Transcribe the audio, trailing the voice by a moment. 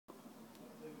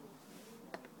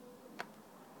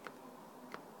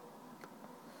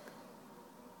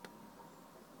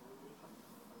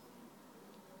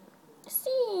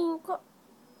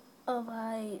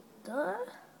Da.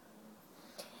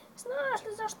 Znaš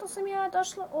li zašto sam ja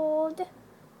došla ovdje?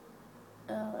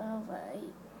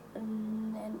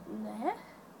 Ne.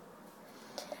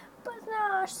 Pa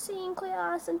znaš, sinko,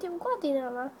 ja sam ti u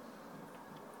godinama.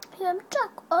 Imam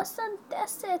čak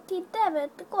 89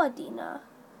 godina.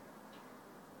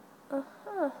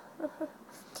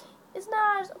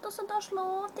 Znaš, zato sam došla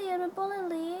ovdje jer me bole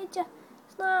leđa.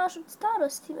 Znaš, od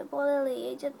starosti me bole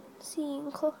leđa,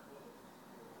 sinko.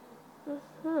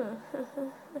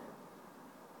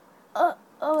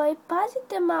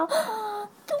 Pazite malo.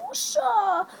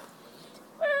 Dušo!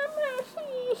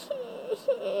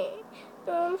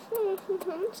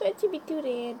 Sve će biti u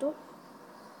redu.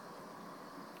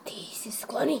 Ti si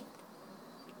skloni.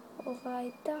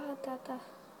 Da.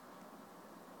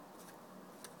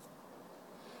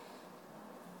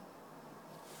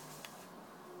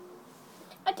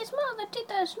 A ti malo da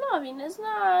čitaš novine,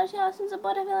 znaš, ja sam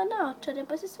zaboravila naočare,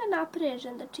 pa se sve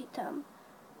naprežem da čitam.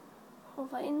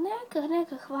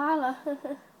 Neka, hvala.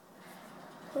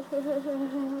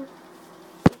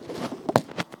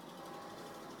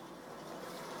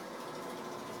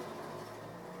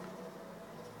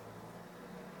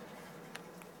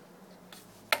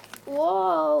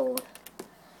 Wow!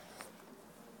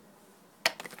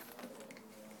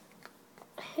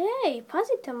 Hej,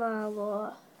 pazite malo.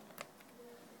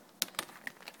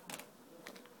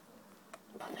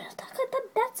 Pa tako ta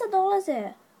deca dolaze.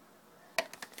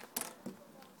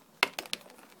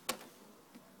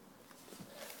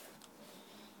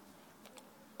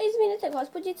 Izvinite,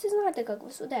 gospođice, znate kako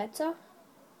su deca?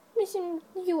 Mislim,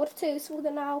 jurcaju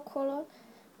svugda naokolo.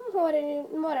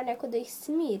 Mora neko da ih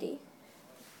smiri.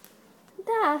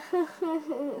 Da,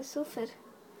 super.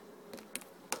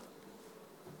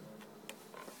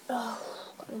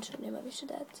 Konačno nema više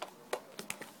dece.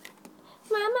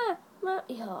 Mama.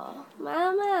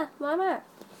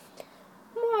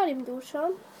 Molim, Dušo.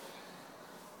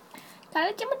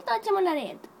 Kada ćemo da dođemo na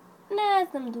red? Ne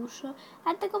znam, Dušo.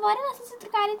 A dogovorila sam se s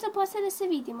drugaricom poslije da se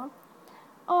vidimo.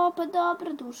 Pa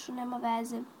dobro, Dušo, nema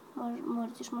veze.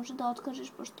 Morat ćeš možda da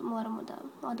otkažeš, pošto moramo da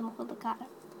odemo kod lekara.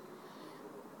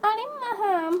 Ali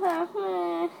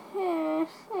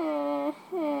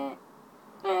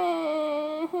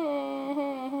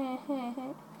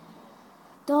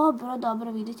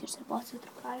Dobro, vidjet ćeš se poslije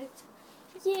drugarice.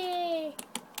 Jej!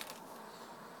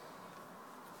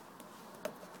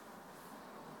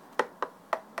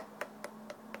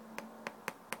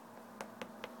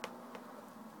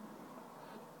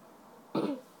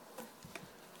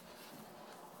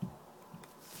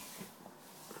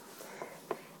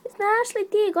 Znaš li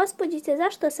ti, gospođice,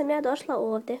 zašto sam ja došla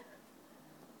ovdje?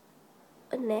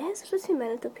 Ne, zašto svi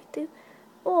mene to pitaju?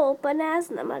 Pa ne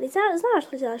znam, ali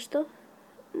znaš li zašto?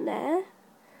 Ne.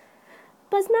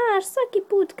 Pa znaš, svaki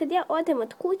put kad ja odem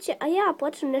od kuće, a ja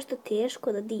počnem nešto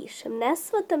teško da dišem, ne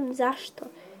shvatam zašto.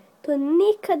 To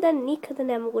nikada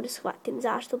ne mogu da shvatim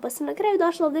zašto. Pa sam na kraju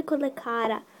došla ovdje kod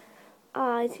lekara.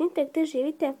 Izvinite, gdje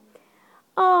živite?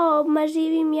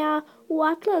 Živim ja u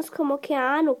Atlantskom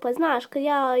okeanu, pa znaš, kad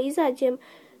ja izađem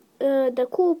da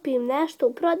kupim nešto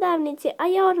u prodavnici, a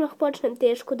ja odmah počnem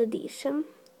teško da dišem.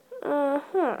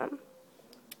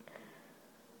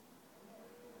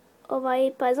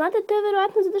 Pa znate, to je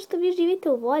verovatno zato što vi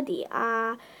živite u vodi,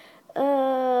 a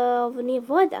ovo nije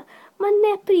voda. Ma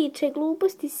ne pričaj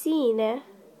gluposti, sine.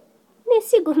 Ne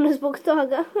sigurno zbog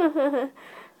toga.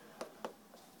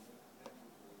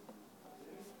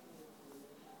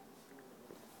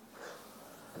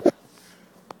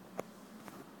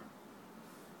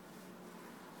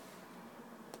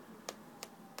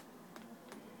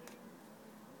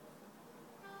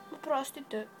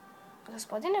 Oprostite,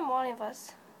 gospodine, molim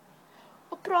vas.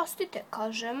 Oprostite,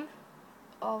 kažem.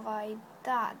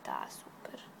 Da,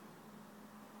 super.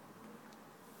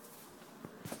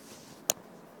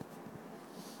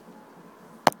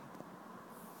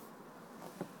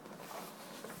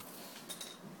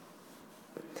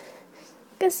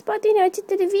 Gospodine,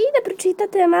 hoćete li vi da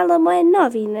pročitate malo moje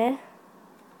novine?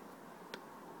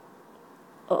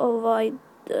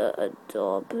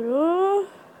 Dobro.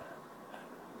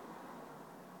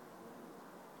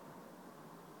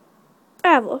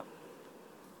 Evo,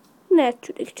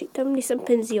 neću da ih čitam, nisam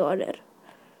penzioner.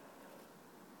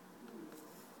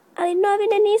 Ali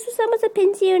novine nisu samo za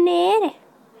penzionere.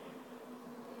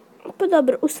 Pa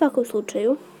dobro, u svakom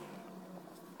slučaju.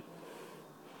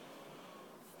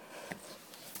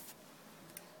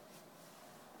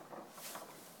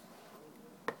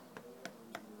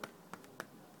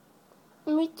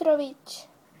 Mitrović.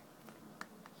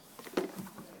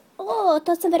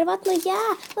 To sam verovatno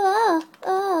ja.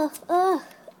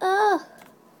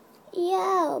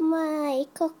 Jao,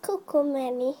 majko, kako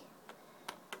meni.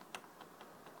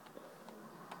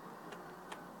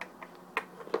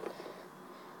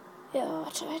 Jao,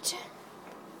 čoveče.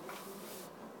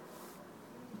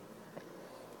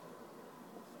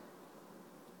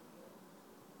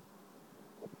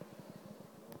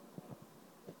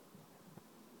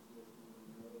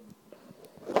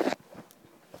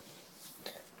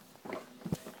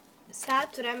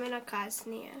 Sat vremena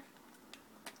kasnije.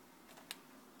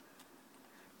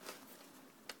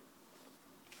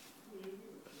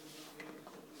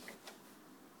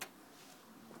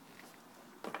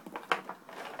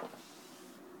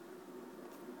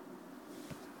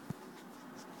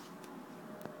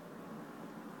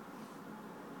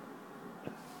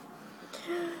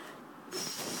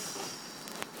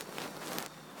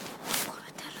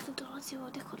 Komentar da dolazi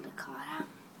ovdje kod lekara.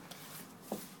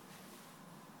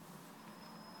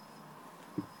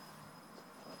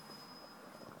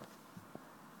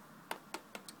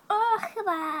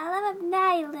 Hvala vam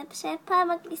najlepše,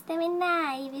 pomogli ste mi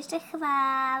najviše,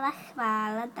 hvala,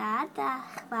 da,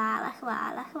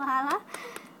 hvala.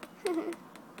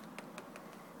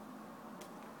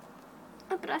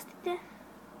 Oprostite.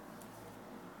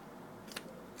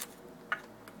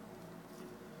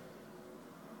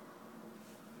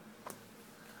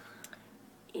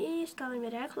 I šta vam je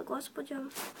rekla, gospođo?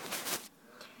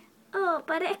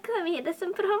 Pa rekla mi je da sam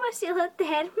promašila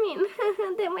termin,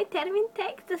 da je moj termin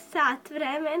tek za sat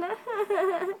vremena.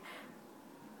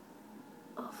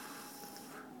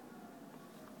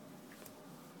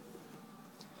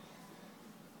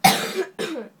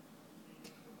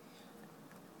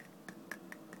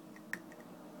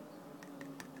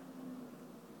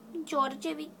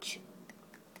 Đorđević.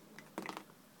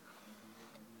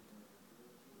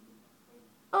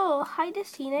 Hajde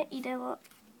sine, idemo.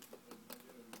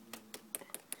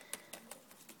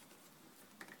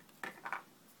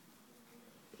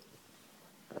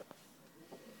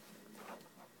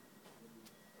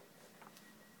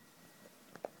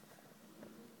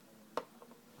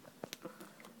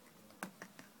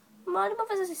 Molimo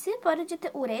vas da se svi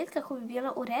poređete u red kako bi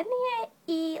bilo urednije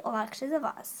i lakše za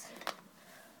vas.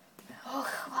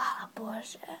 Hvala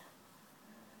Bože.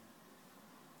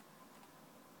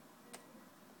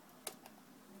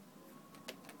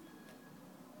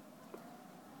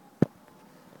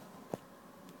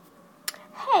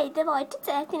 Hej,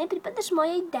 devojčice, ti ne pripadaš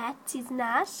mojoj deci,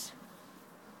 znaš?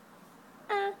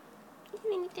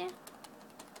 Izvinite.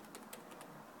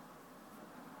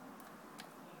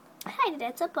 Hajde,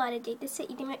 deco, poređajte se,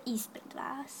 idemo ispred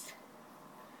vas.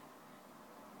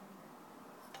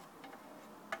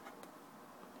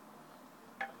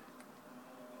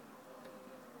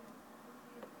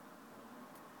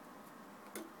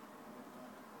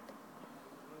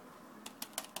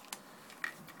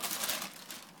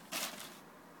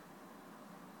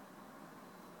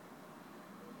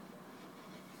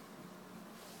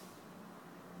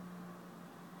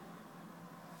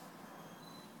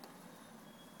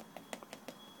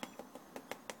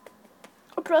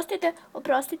 Oprostite.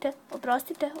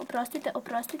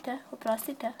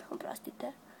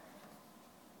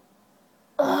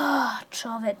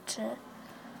 Čoveče.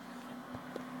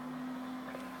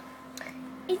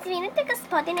 Izvinite,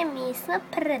 gospodine, mi smo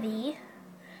prvi.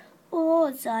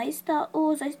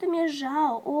 Zaista mi je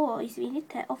žao.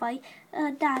 Izvinite,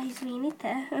 da,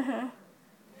 izvinite.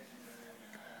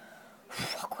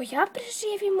 Ako ja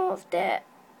preživim ovde...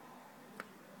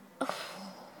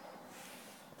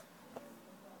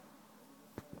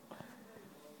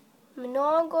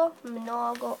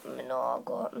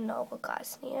 Mnogo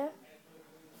kasnije.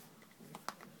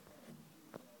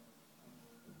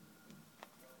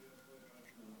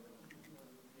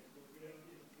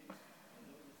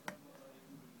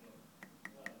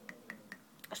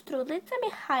 Strudlice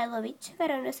Mihajlovic,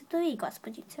 verujem da ste to vi,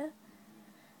 gospođice.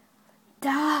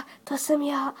 Da, to sam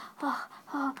ja.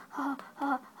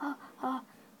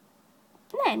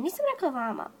 Ne, nisam rekla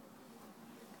vama.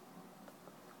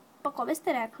 Pa kome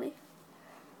ste rekli?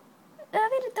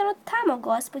 Vidite ono tamo,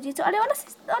 gospođicu, ali ona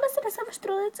se ne zove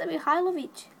Strudlica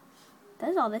Mihajlović.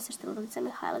 Da, zove se Strudlica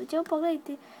Mihajlović. Evo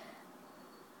pogledajte.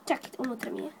 Čekajte,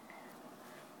 unutra mi je.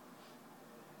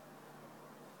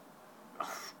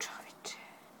 Čoveče.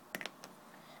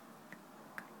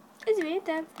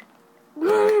 Izvinite.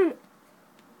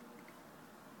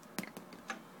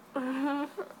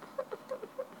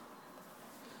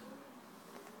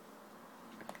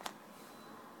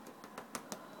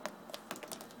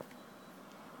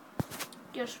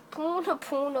 Još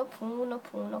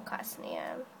puno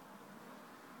kasnije.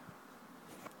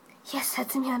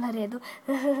 Sad sam ja na redu.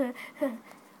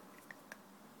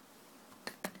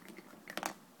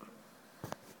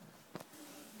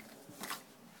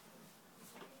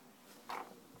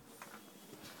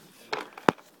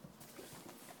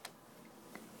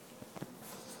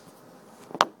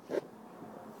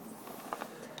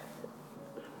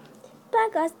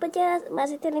 gospođa,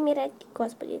 možete li mi reći,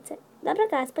 gospođice, dobro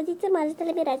gospođice, možete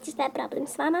li mi reći šta je problem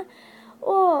s vama?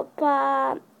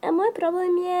 Pa, moj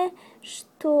problem je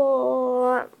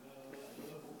što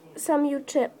sam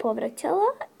juče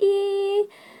povraćala i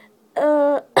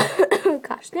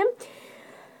kašljem.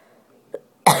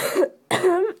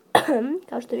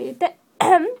 Kao što vidite.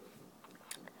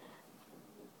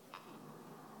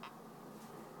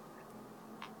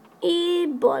 I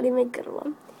boli me grlo.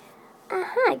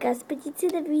 Aha, gospođice,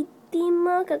 da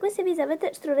vidimo kako se vi zovete.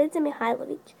 Strudlice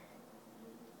Mihajlović.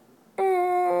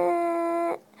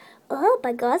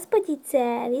 Pa gospođice,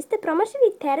 vi ste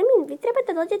promašili termin, vi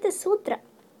trebate da dođete sutra.